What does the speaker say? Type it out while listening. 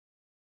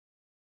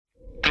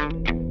Eric,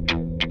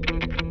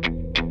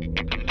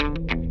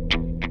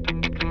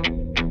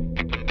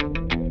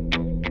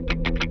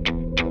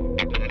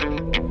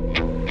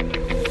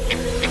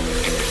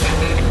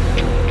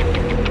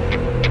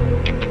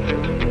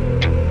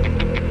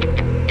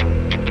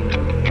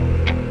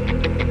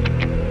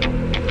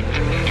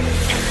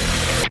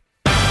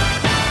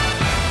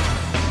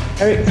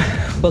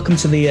 welcome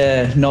to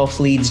the North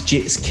Leeds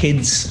Jits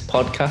Kids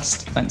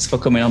podcast. Thanks for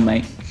coming on,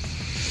 mate.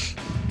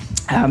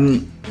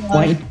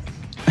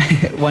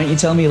 Why don't you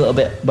tell me a little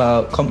bit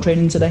about comp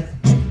training today?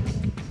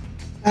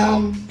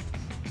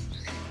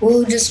 We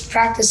were just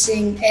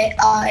practicing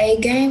our A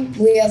game.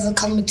 We have a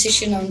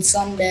competition on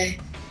Sunday.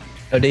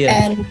 Oh dear.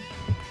 And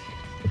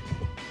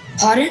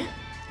pardon?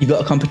 You got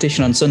a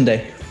competition on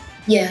Sunday?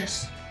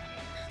 Yes.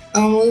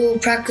 We were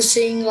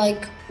practicing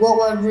like what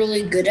we're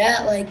really good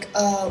at, like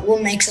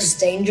what makes us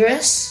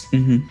dangerous.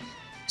 Mm-hmm.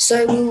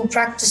 So we were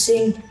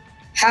practicing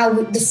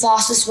the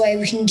fastest way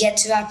we can get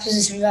to that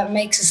position that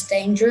makes us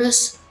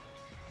dangerous.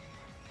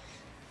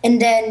 And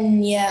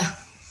then, yeah.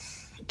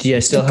 Do you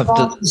still have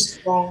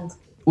to?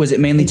 Was it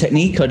mainly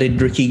technique, or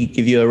did Ricky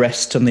give you a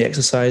rest on the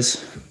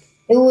exercise?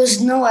 It was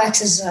no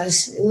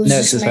exercise. It was no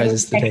just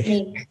exercises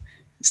technique.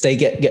 Stay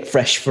get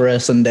fresh for a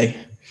Sunday.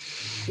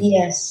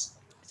 Yes.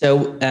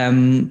 So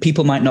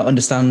people might not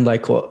understand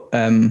like what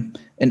an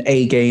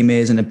A game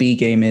is and a B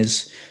game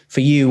is.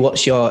 For you,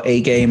 what's your A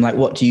game? Like,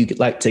 what do you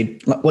like to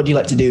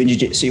do in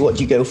jiu-jitsu? What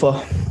do you go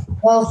for?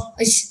 Well,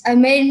 I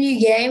made a new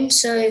game,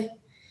 so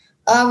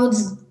I would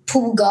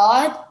pull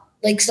guard,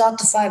 like start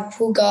the fight,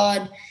 pull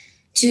guard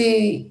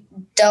to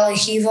De La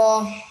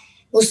Riva,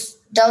 reverse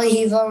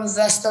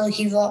De La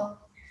Riva,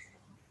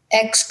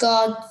 X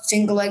guard,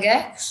 single leg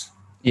X.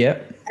 Yeah.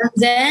 And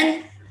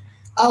then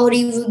I would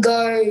either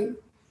go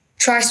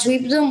try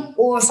sweep them,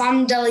 or if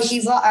I'm De La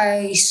Riva,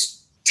 I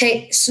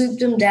sweep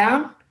them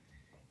down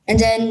and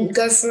then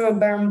go for a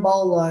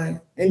berimbolo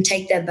and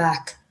take that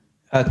back.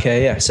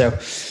 Okay, yeah. So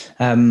if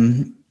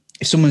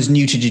someone's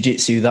new to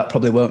jiu-jitsu, that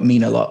probably won't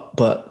mean a lot,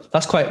 but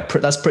that's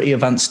pretty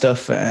advanced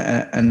stuff,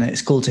 and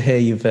it's cool to hear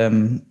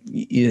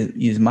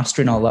you're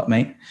mastering all that,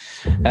 mate.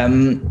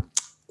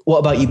 What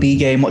about your B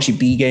game? What's your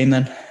B game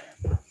then?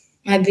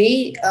 My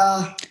B?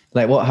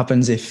 Like what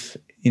happens if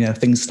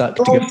things start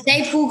to go?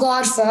 They pull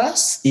guard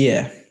first.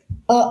 Yeah.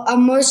 I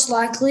most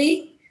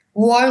likely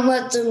won't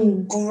let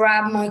them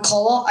grab my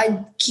collar.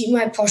 I keep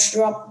my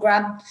posture up,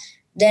 grab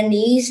their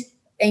knees,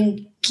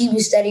 and keep a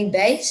steady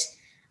base.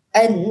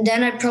 And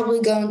then I'd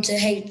probably go into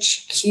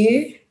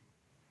HQ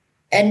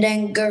and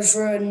then go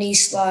for a knee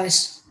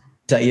slice.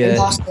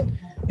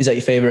 Is that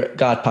your favorite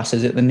guard pass?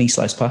 Is it the knee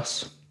slice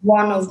pass?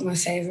 One of my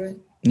favorite.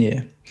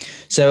 Yeah.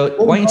 So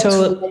why don't you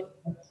tell,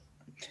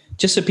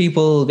 just so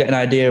people get an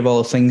idea of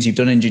all the things you've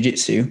done in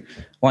jiu-jitsu,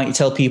 why don't you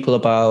tell people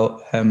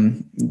about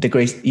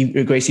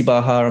you're Gracie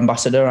Barra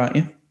ambassador, aren't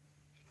you?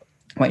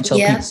 Why don't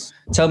you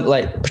tell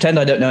people, pretend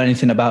I don't know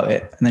anything about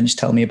it, and then just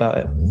tell me about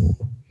it.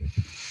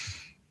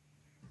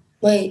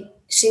 Wait,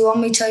 so you want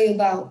me to tell you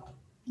about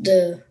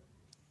the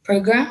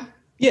program?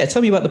 Yeah,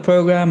 tell me about the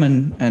program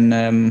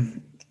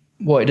and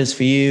what it does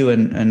for you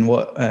and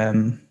what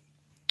kind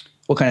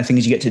of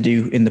things you get to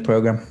do in the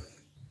program.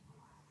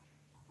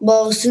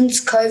 Well,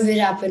 since COVID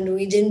happened,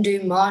 we didn't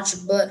do much,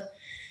 but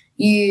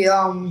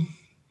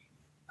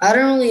I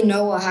don't really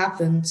know what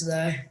happened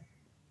though.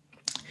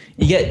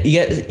 You get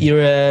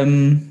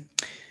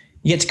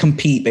to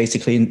compete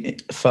basically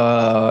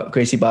for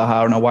Gracie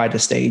Barra on a wider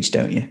stage,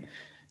 don't you?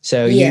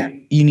 So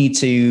you need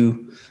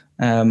to.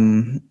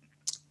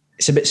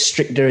 It's a bit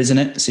stricter, isn't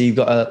it? So you've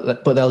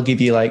got but they'll give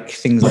you like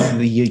things like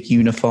the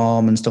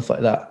uniform and stuff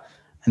like that.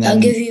 And then, I'll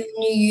give you a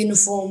new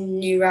uniform,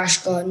 new rash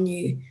guard,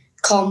 new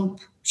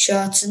comp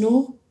shirts and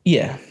all.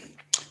 Yeah,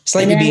 it's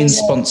like you're being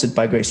sponsored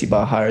by Gracie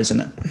Barra, isn't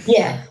it?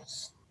 Yeah.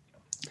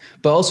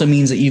 But also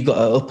means that you've got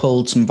to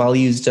uphold some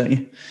values, don't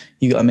you?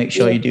 You got to make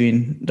sure you're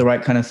doing the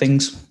right kind of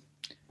things.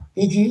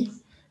 Mm-hmm.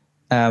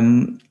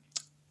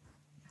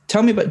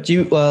 Tell me about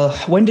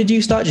when did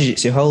you start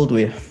jiu-jitsu? How old were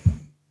you?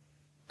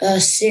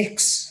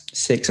 6.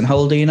 6. And how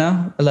old are you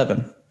now?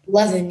 11?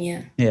 11,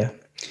 yeah. Yeah.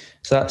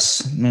 So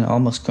that's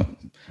almost.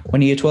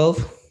 When are you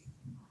 12?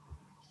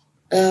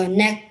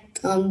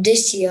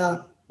 This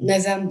year,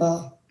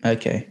 November.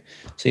 Okay.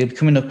 So you're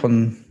coming up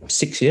on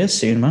 6 years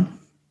soon, man.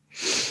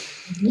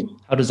 Mm-hmm.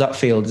 How does that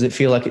feel? Does it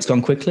feel like it's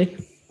gone quickly?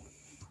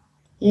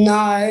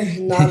 No,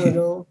 not at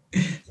all.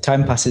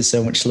 Time passes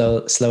so much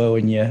slower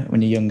when you're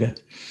younger.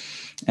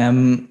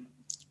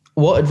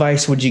 What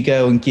advice would you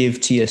go and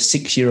give to your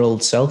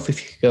 6-year-old self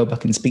if you could go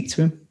back and speak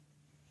to him?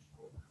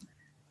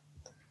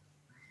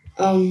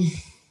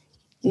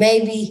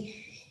 Maybe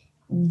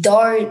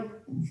don't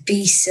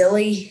be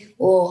silly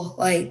or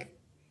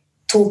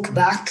talk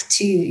back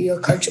to your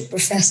coach or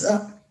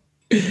professor.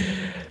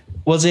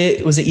 Was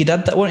it your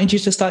dad that wanted you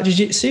to start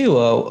jiu-jitsu,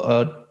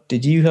 or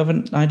did you have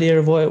an idea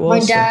of what it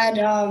was? My dad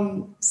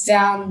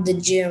found the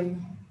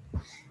gym.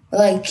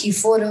 He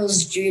thought it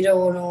was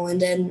judo and all, and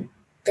then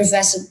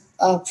Professor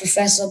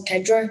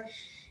Pedro,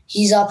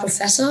 he's our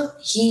professor.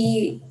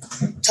 He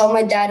told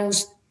my dad it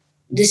was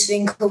this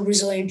thing called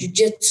Brazilian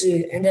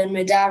Jiu-Jitsu, and then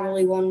my dad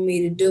really wanted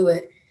me to do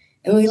it.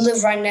 And we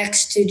live right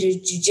next to the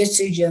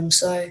Jiu-Jitsu gym,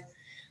 so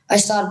I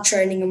started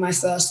training on my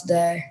first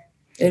day,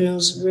 and it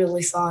was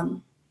really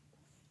fun.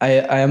 I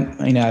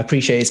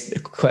appreciate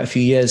it's quite a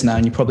few years now,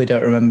 and you probably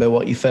don't remember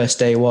what your first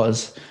day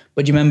was.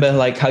 But do you remember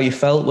like how you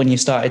felt when you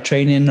started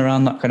training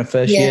around that kind of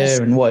first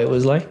year and what it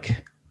was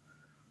like?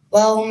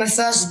 Well, my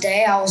first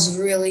day, I was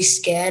really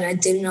scared. I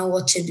didn't know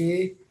what to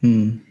do.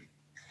 It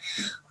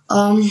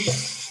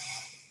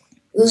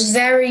was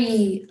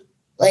very,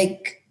 I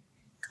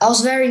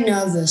was very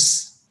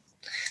nervous.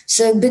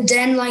 So, but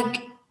then,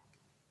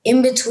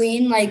 in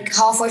between,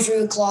 halfway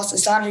through the class, I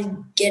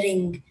started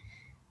getting,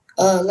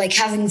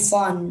 having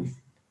fun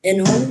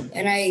and all,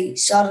 and I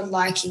started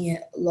liking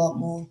it a lot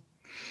more.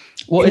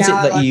 What is it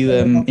that you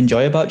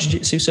enjoy about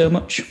Jiu-Jitsu so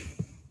much?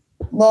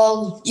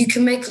 Well, you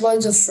can make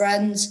loads of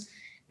friends,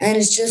 and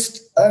it's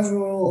just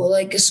overall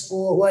a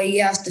sport where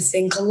you have to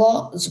think a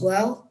lot as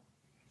well.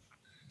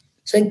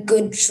 It's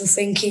good for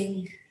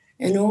thinking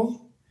and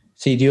all.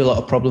 So you do a lot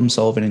of problem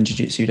solving in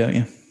Jiu-Jitsu, don't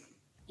you?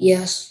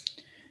 Yes.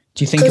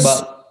 Do you think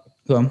about...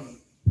 Go on.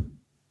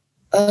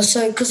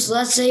 Because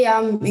let's say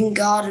I'm in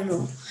guard and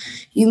all,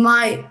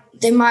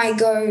 they might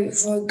go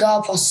for a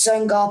guard pass,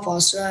 certain guard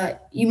pass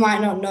that you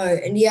might not know,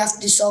 and you have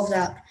to solve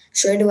that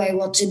straight away,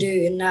 what to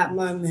do in that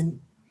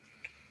moment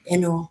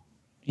and all.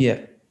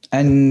 Yeah.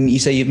 And you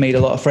say you've made a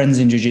lot of friends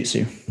in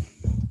Jiu-Jitsu?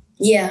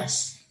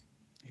 Yes.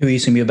 Who are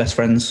some of your best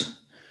friends?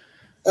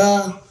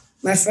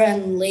 My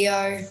friend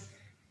Leo,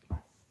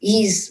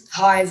 he's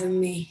higher than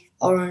me,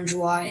 orange,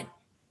 white.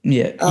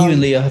 Yeah, you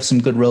and Leo have some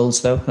good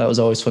roles though. That was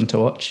always fun to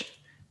watch.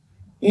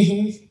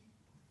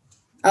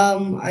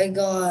 I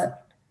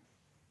got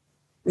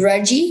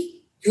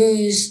Reggie,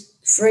 who's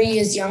 3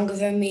 years younger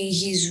than me.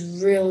 He's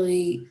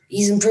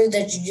improved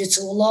at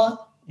Jiu-Jitsu a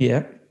lot.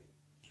 Yeah.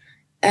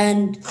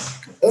 And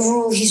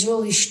overall, he's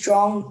really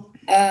strong,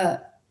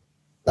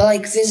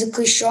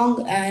 physically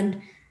strong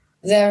and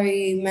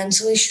very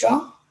mentally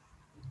strong.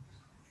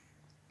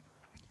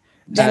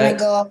 Then I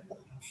got,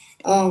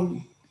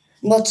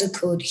 what's it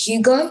called?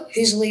 Hugo,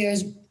 who's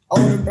Leo's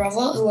older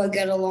brother, who I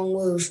get along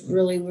with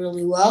really,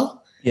 really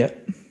well. Yeah.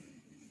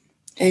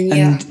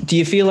 And do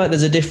you feel like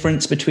there's a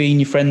difference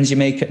between your friends you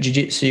make at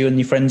Jiu-Jitsu and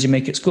your friends you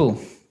make at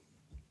school?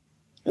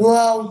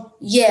 Well,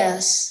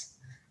 yes.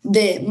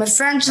 But my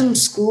friends from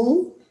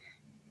school,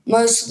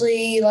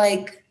 mostly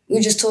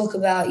we just talk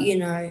about,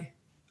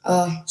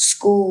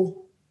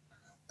 school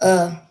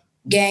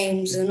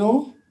games and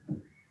all,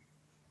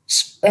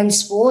 and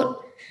sport.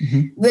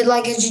 But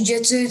at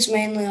Jiu-Jitsu, it's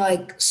mainly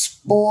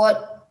sport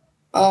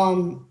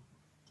and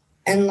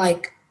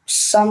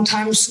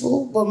sometimes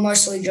school, but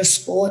mostly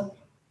just sport.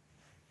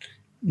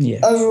 Yeah.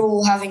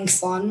 Overall, having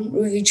fun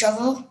with each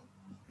other.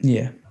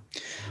 Yeah.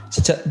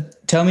 So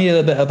tell me a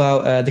little bit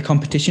about the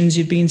competitions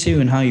you've been to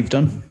and how you've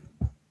done.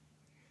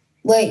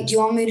 Wait, do you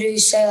want me to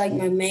say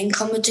my main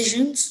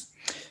competitions?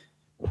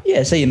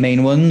 Yeah, say your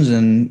main ones,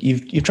 and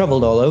you've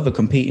travelled all over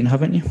competing,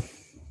 haven't you?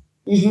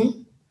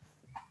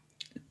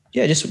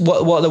 Yeah, just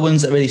what are the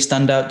ones that really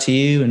stand out to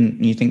you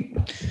and you think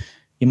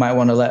you might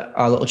want to let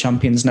our little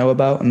champions know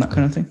about and that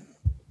kind of thing?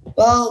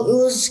 Well,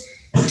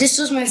 this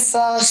was my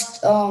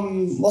first,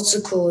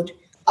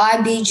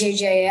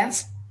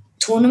 IBJJF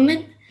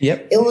tournament.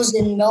 Yep. It was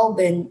in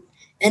Melbourne,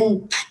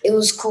 and it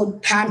was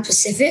called Pan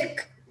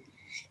Pacific.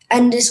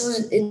 And this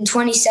was in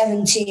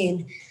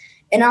 2017.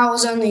 And I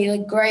was only a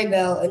grey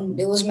belt, and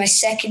it was my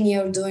second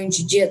year of doing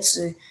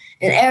jiu-jitsu.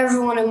 And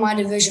everyone in my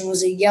division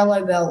was a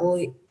yellow belt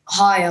or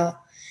higher.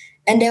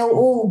 And they were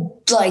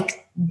all,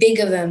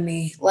 bigger than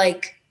me.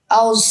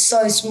 I was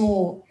so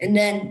small. And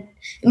then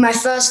in my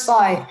first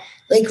fight,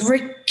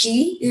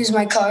 Ricky, who's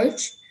my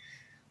coach,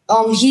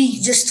 he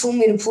just told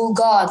me to pull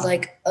guard,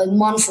 a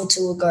month or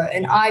two ago.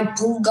 And I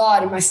pulled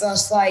guard in my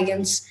first fight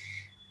against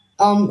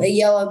a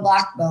yellow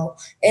black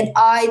belt. And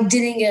I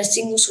didn't get a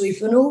single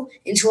sweep until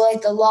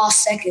the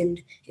last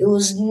second. It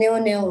was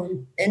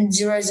 0-0 and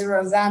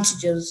 0-0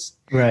 advantages.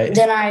 Right.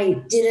 Then I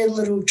did a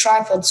little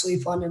tripod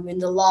sweep on him in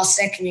the last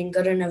second and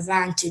got an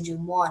advantage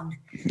and won.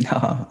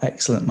 Oh,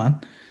 excellent, man.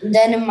 And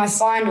then in my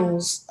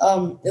finals,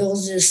 it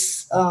was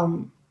this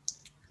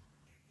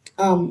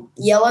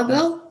yellow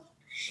belt.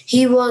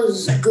 He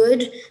was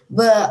good,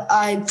 but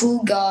I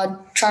pulled guard,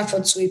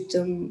 tripod sweeped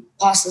him,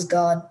 passed his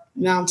guard,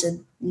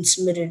 mounted, and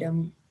submitted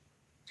him.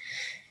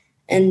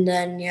 And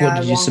then, What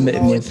did you submit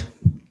him with?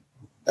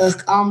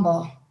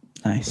 Armbar.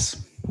 Nice.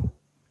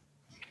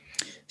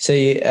 So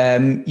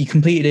you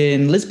competed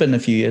in Lisbon a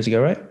few years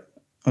ago, right? Or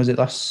was it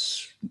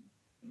last?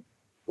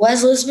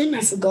 Where's Lisbon?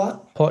 I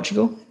forgot.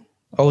 Portugal?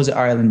 Or was it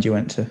Ireland you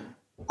went to?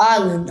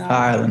 Ireland,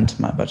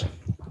 my bad.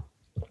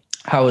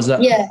 How was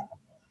that? Yeah,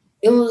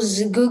 it was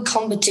a good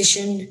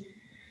competition.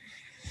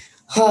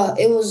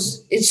 It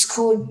was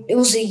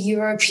a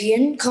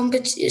European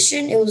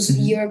competition. It was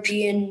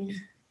Europeans.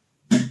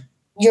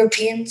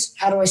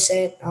 How do I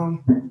say it?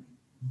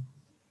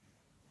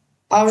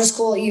 I'll just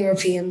call it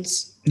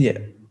Europeans. Yeah.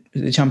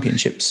 The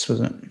championships,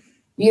 wasn't it?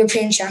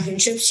 European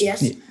championships,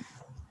 yes. Yeah.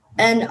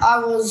 And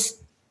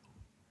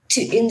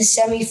in the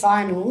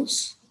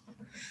semi-finals,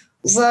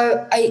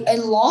 though I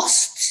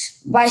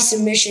lost by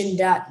submission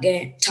that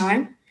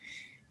time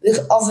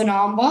of an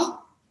armbar.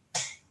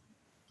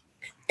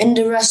 And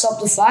the rest of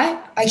the fight,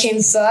 I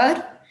came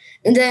third.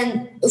 And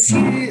then a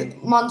few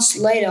months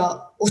later,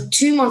 or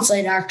 2 months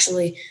later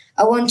actually,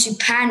 I went to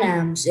Pan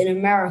Am's in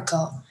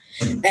America,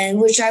 and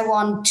which I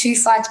won 2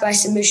 fights by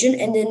submission.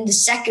 And then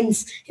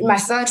in my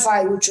third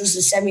fight, which was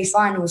the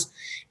semi-finals,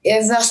 it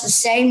was the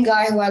same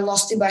guy who I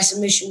lost to by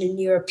submission in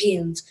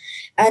Europeans.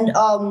 And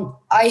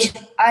I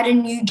had a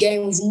new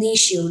game with knee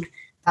shield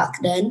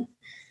back then.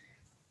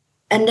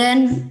 And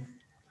then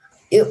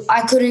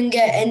I couldn't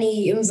get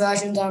any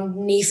inversions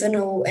underneath, and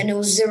it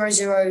was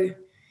 0-0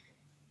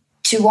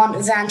 to 1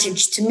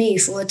 advantage to me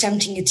for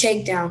attempting a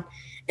takedown.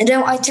 And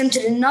then I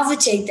attempted another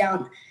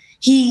takedown.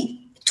 He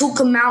took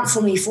him out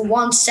for me for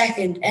 1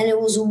 second, and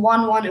it was a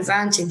 1-1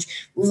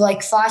 advantage with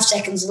like 5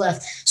 seconds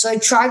left. So I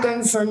tried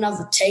going for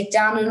another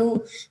takedown and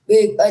all,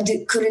 but I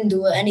couldn't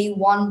do it. And he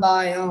won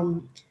by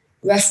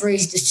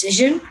referee's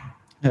decision.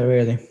 Oh,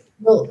 really?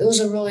 Well, it was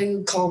a really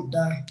good comp,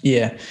 though.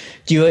 Yeah.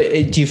 Do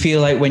you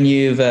feel like when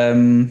you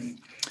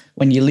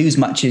lose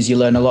matches, you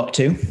learn a lot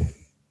too?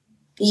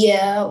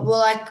 Yeah. Well,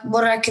 like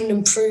what I can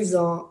improve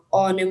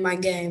on in my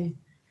game.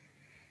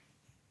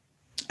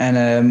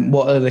 And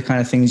what are the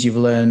kind of things you've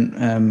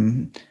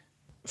learned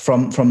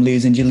from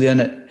losing? Do you learn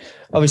it?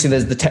 Obviously,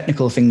 there's the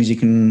technical things you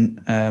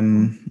can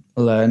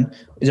learn.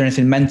 Is there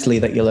anything mentally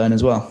that you learn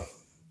as well?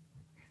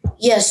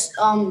 Yes.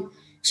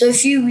 So a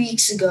few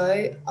weeks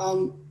ago,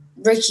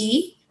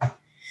 Ricky,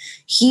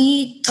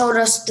 he told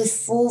us the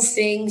 4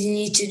 things you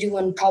need to do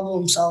when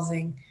problem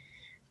solving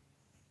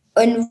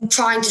and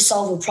trying to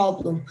solve a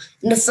problem.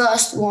 And the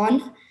first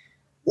one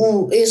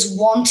is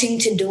wanting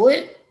to do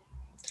it.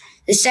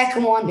 The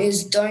second one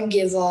is don't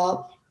give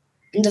up.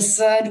 And the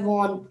third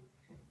one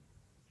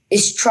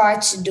is try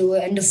to do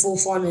it. And the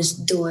fourth one is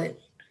do it.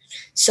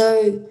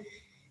 So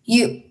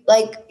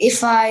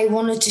if I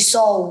wanted to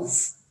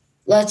solve,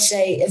 let's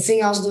say, a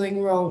thing I was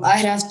doing wrong,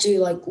 I'd have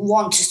to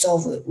want to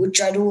solve it,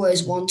 which I'd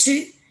always want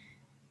to.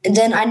 And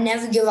then I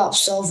never give up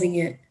solving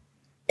it.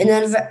 And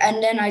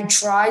then I'd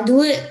try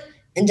do it,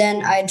 and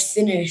then I'd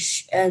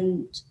finish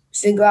and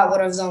figure out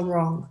what I've done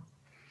wrong.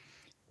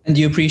 And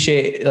do you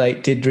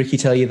appreciate, did Ricky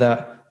tell you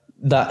that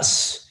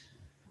that's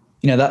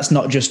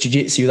not just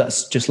jiu-jitsu,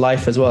 that's just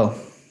life as well?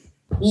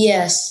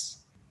 Yes.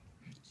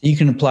 You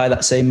can apply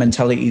that same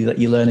mentality that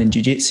you learn in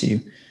jiu-jitsu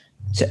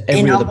to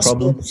every other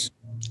problem.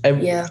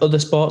 Other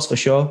sports for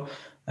sure.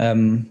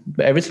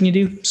 But everything you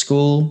do,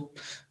 school,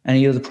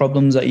 any other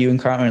problems that you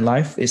encounter in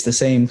life, it's the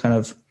same kind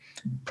of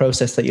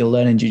process that you'll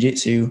learn in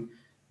jiu-jitsu,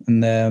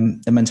 and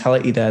the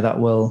mentality there that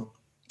will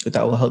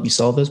help you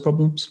solve those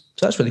problems.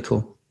 So that's really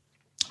cool.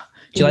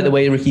 Do you like the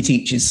way Ricky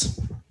teaches?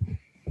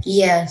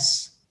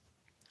 Yes.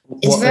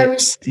 It's very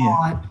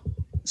smart. Yeah.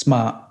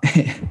 Smart.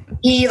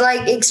 He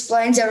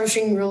explains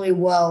everything really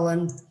well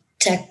and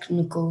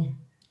technical.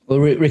 Well,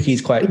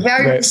 Ricky's quite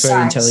very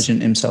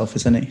intelligent himself,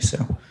 isn't he?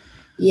 So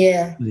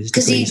yeah,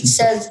 because he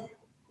says,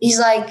 he's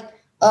like,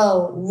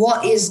 oh,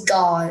 what is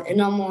God?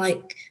 And I'm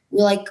like,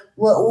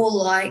 we're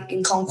all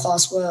in comp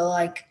class,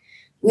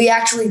 we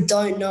actually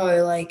don't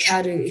know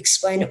how to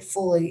explain it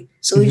fully.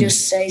 So we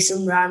just say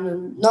some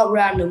not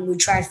random, we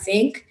try to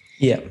think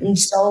and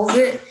solve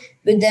it.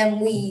 But then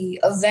we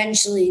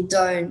eventually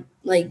don't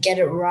get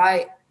it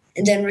right.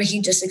 And then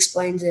Ricky just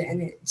explains it,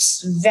 and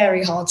it's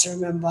very hard to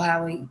remember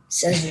how he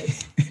says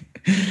it.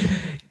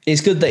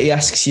 It's good that he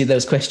asks you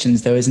those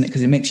questions though, isn't it?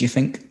 Because it makes you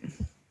think.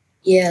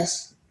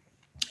 Yes.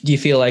 Do you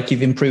feel like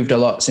you've improved a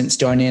lot since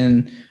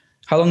joining?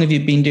 How long have you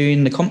been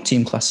doing the comp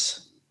team class?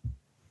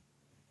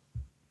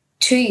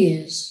 2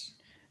 years.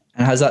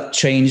 And has that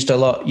changed a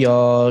lot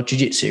your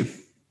jiu-jitsu?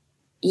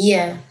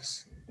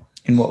 Yes.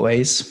 In what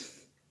ways?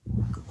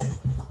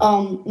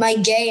 My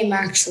game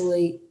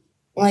actually,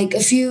 a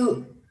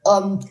few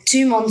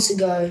 2 months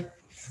ago,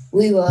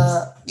 we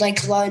were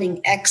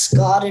learning X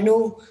guard and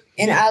all,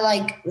 and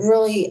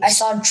I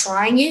started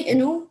trying it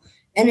and all,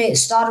 and it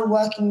started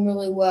working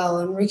really well.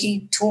 And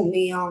Ricky taught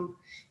me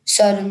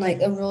certain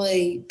a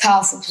really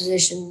powerful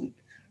position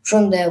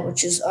from there,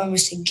 which is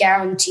almost a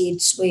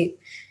guaranteed sweep.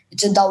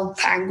 It's a double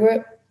pan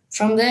grip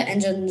from there,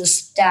 and then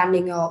just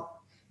standing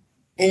up,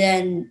 and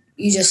then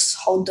you just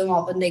hold them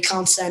up and they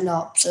can't stand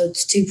up, so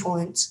it's 2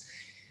 points.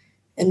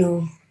 And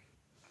all.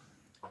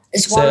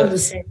 It's one of the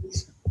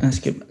things. That's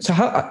good. So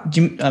how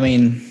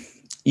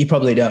you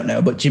probably don't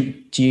know, but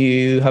do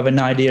you have an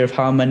idea of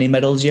how many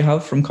medals you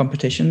have from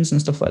competitions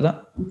and stuff like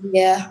that?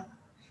 Yeah.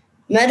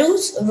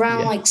 Medals?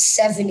 Around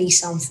 70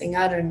 something.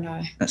 I don't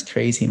know. That's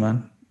crazy,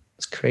 man.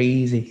 That's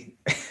crazy.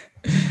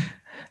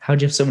 How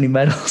do you have so many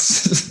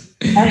medals?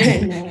 I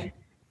don't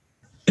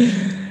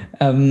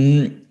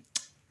know.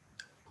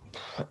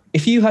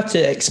 If you had to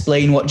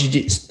explain what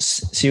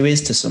jiu-jitsu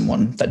is to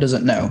someone that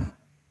doesn't know,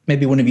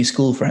 maybe one of your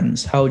school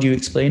friends, how would you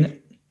explain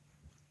it?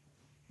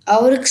 I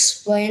would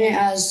explain it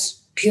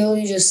as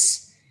purely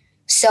just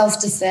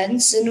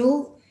self-defense and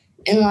all.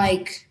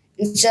 And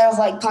instead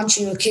of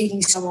punching or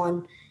kicking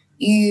someone,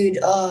 you'd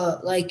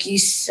like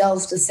use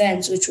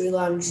self-defense, which we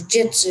learn in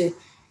jiu-jitsu,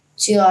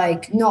 to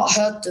like not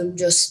hurt them,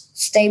 just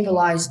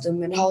stabilize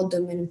them and hold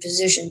them in a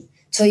position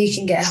till you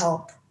can get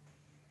help.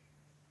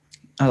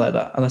 I like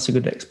that. That's a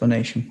good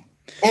explanation.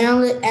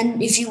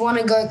 And if you want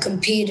to go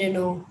compete and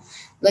all,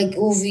 like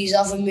all these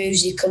other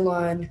moves you can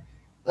learn,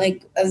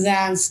 like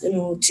advanced and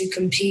all, to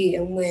compete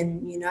and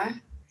win, you know?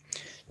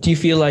 Do you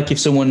feel like if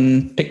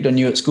someone picked on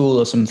you at school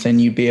or something,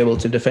 you'd be able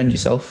to defend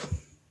yourself?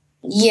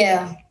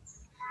 Yeah.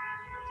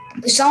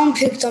 If someone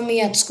picked on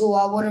me at school,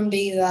 I wouldn't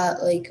be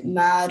that like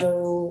mad or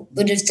all.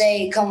 But if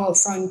they come up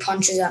throwing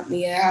punches at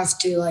me, I have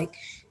to like,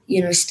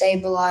 you know,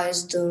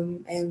 stabilize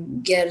them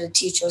and get a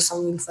teacher or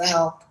something for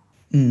help.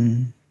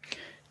 Mm.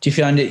 Do you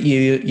find that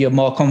you're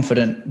more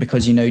confident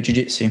because you know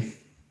jiu-jitsu?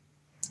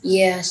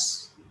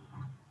 Yes.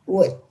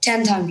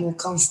 10 times more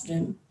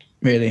confident.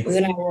 Really?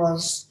 Than I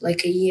was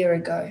like a year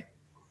ago.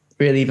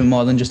 Really, even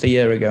more than just a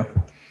year ago?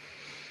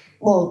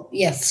 Well,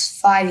 yes,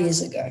 5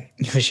 years ago.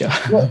 For sure.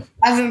 Well,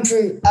 I've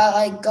improved.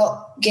 I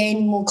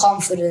gained more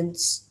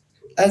confidence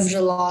over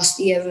the last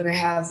year than I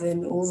have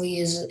in all the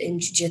years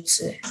in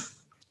jiu-jitsu.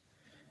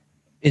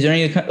 Is there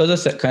any other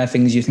kind of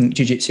things you think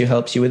jiu-jitsu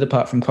helps you with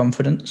apart from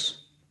confidence?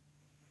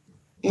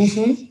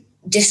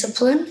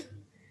 Discipline.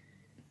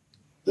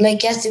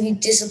 Like, you have to be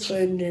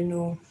disciplined and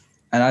all.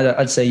 And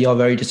I'd say you're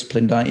very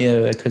disciplined, aren't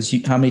you? Because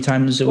how many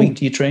times a week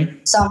do you train?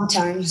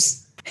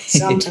 Sometimes.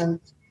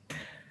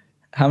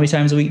 How many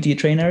times a week do you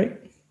train, Eric?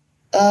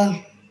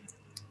 4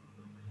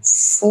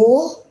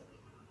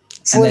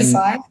 to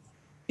 5.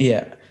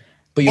 Yeah.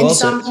 But you and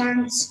also...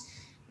 sometimes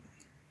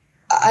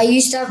I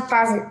used to have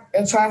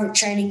private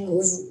training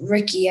with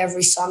Ricky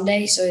every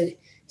Sunday, so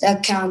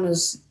that counts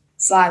as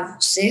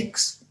 5,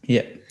 6.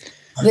 Yeah.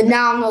 But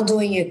now I'm not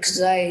doing it because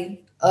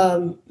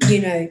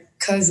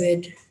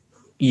COVID.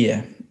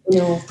 Yeah.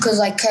 Because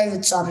like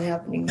COVID started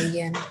happening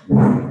again.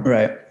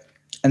 Right.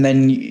 And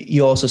then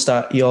you also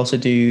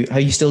do, are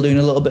you still doing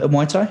a little bit of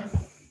Muay Thai?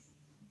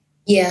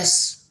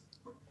 Yes.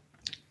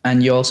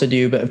 And you also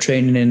do a bit of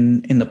training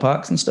in the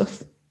parks and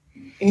stuff?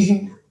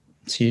 Mm-hmm.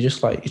 So you're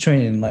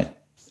training like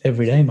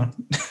every day, man.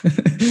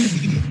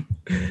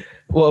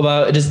 What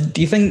about,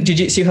 do you think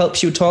jiu-jitsu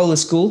helps you at all at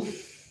school?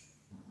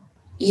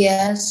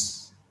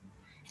 Yes.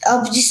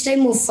 I'll just stay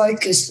more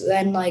focused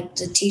when like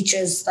the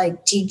teacher's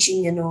like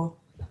teaching and all.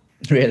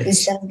 Really?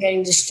 Instead of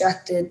getting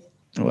distracted.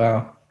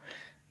 Wow.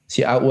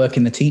 So you're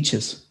outworking the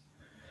teachers.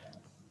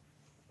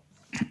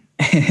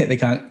 They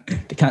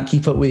can't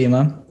keep up with you,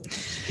 man.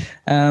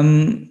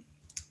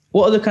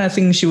 What other kind of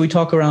things should we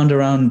talk around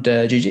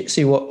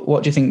jiu-jitsu?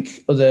 What do you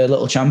think other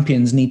little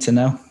champions need to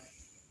know?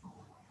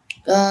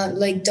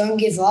 Like, don't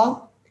give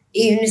up,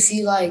 even if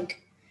you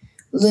like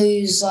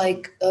lose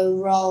like a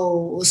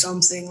roll or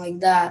something like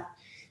that.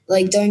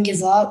 Like, don't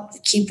give up.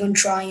 Keep on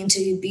trying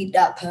until you beat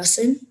that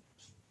person.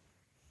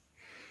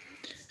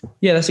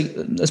 Yeah,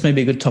 that's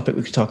maybe a good topic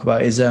we could talk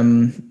about. Is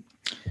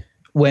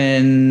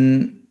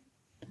when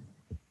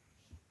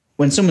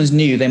someone's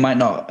new, they might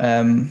not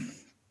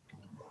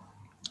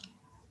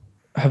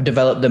have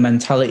developed the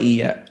mentality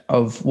yet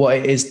of what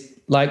it is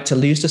like to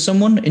lose to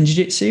someone in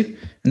jiu-jitsu,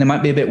 and they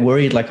might be a bit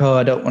worried, like, oh,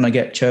 I don't want to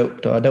get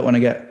choked, or I don't want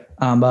to get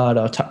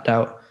armbarred or tapped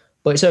out.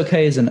 But it's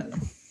okay, isn't it?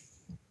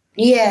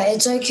 Yeah,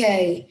 it's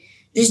okay.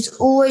 Just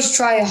always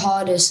try your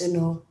hardest and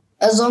all.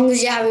 As long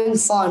as you're having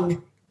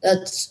fun,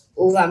 that's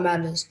all that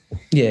matters.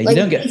 Yeah, you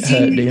don't get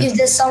hurt, do you? If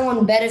there's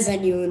someone better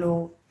than you and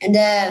all, and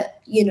they're,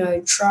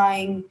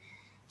 trying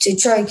to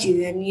choke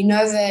you, and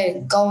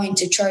they're going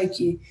to choke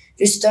you,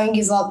 just don't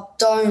give up.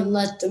 Don't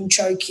let them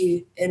choke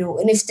you and all.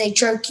 And if they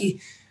choke you,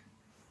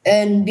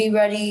 and be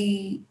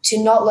ready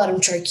to not let them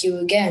choke you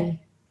again.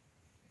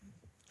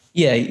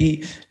 Yeah,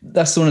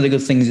 that's one of the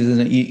good things,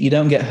 isn't it? You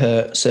don't get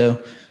hurt. So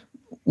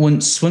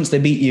once they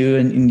beat you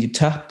and you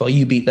tap, or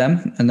you beat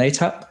them and they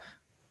tap,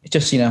 it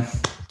just,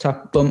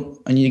 tap, bump,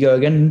 and you go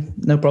again,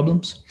 no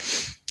problems.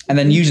 And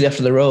then usually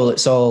after the roll,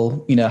 it's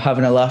all,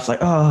 having a laugh, like,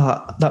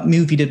 oh, that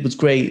move you did was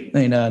great,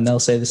 and they'll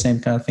say the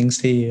same kind of things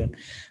to you and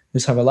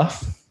just have a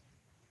laugh.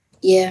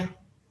 Yeah.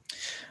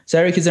 So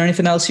Eric, is there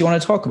anything else you want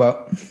to talk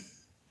about?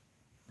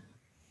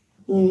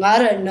 I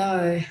don't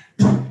know.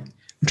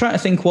 I'm trying to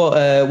think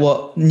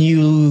what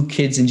new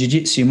kids in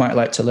jiu-jitsu might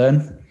like to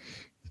learn.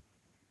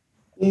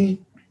 I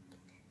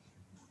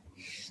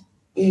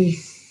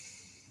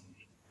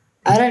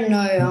don't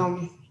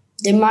know.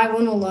 They might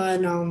want to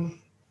learn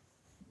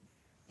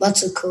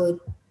what's it called?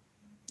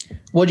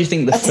 What do you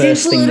think the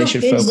first thing they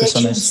should focus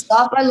on is?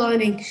 Start by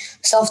learning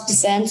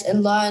self-defense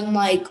and learn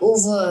like all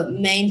the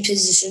main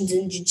positions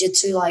in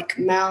jiu-jitsu, like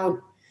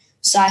mount,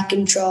 side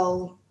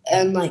control,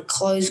 and like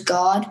closed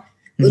guard,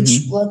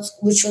 which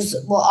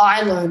was what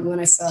I learned when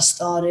I first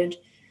started.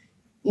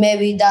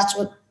 Maybe that's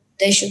what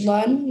they should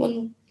learn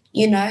when,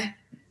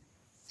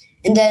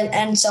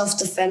 and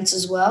self-defense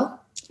as well.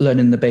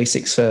 Learning the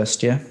basics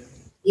first, yeah?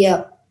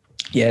 Yeah.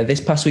 Yeah,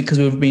 this past week, because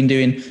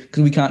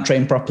we can't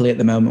train properly at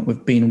the moment,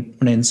 we've been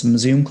running some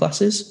Zoom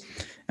classes,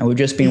 and we've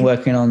just been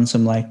working on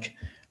some like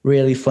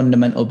really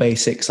fundamental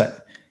basics, like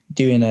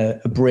doing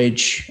a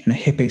bridge and a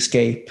hip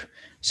escape,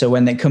 So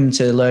when they come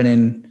to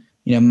learning,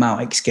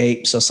 mount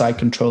escapes or side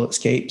control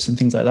escapes and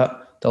things like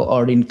that, they'll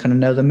already kind of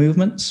know the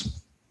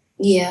movements.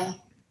 Yeah.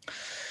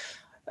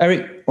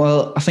 Eric,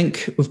 well, I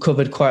think we've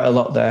covered quite a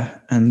lot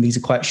there, and these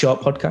are quite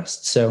short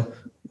podcasts, so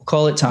we'll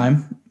call it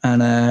time.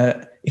 And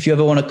if you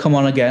ever want to come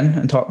on again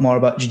and talk more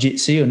about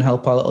jiu-jitsu and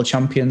help our little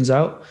champions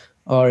out,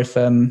 or if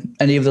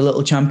any of the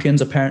little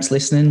champions or parents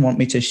listening want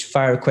me to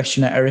fire a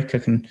question at Eric, I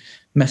can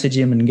message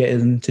him and get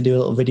him to do a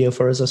little video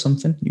for us or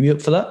something. You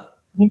up for that?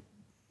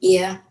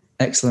 Yeah.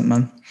 Excellent,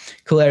 man.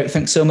 Cool, Eric.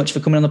 Thanks so much for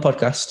coming on the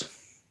podcast.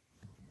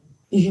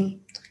 Mm-hmm.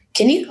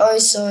 Can you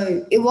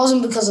also, it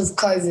wasn't because of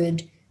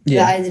COVID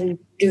that I didn't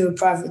do a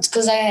private. It's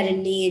because I had a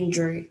knee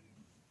injury.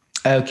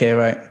 Okay,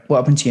 right. What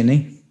happened to your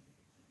knee?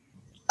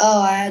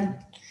 Oh,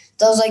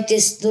 there was like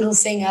this little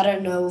thing, I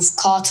don't know, with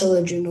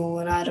cartilage and all,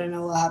 and I don't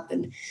know what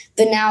happened.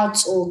 But now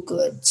it's all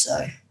good,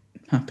 so.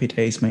 Happy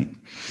days, mate.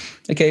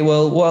 Okay,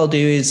 well, what I'll do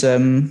is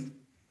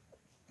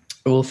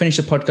we'll finish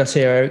the podcast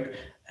here, Eric.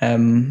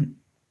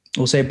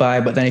 We'll say bye,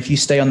 but then if you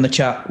stay on the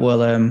chat,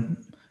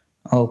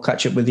 I'll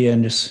catch up with you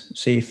and just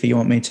see if you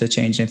want me to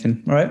change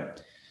anything. All right?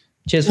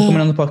 Cheers for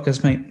coming on the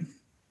podcast, mate.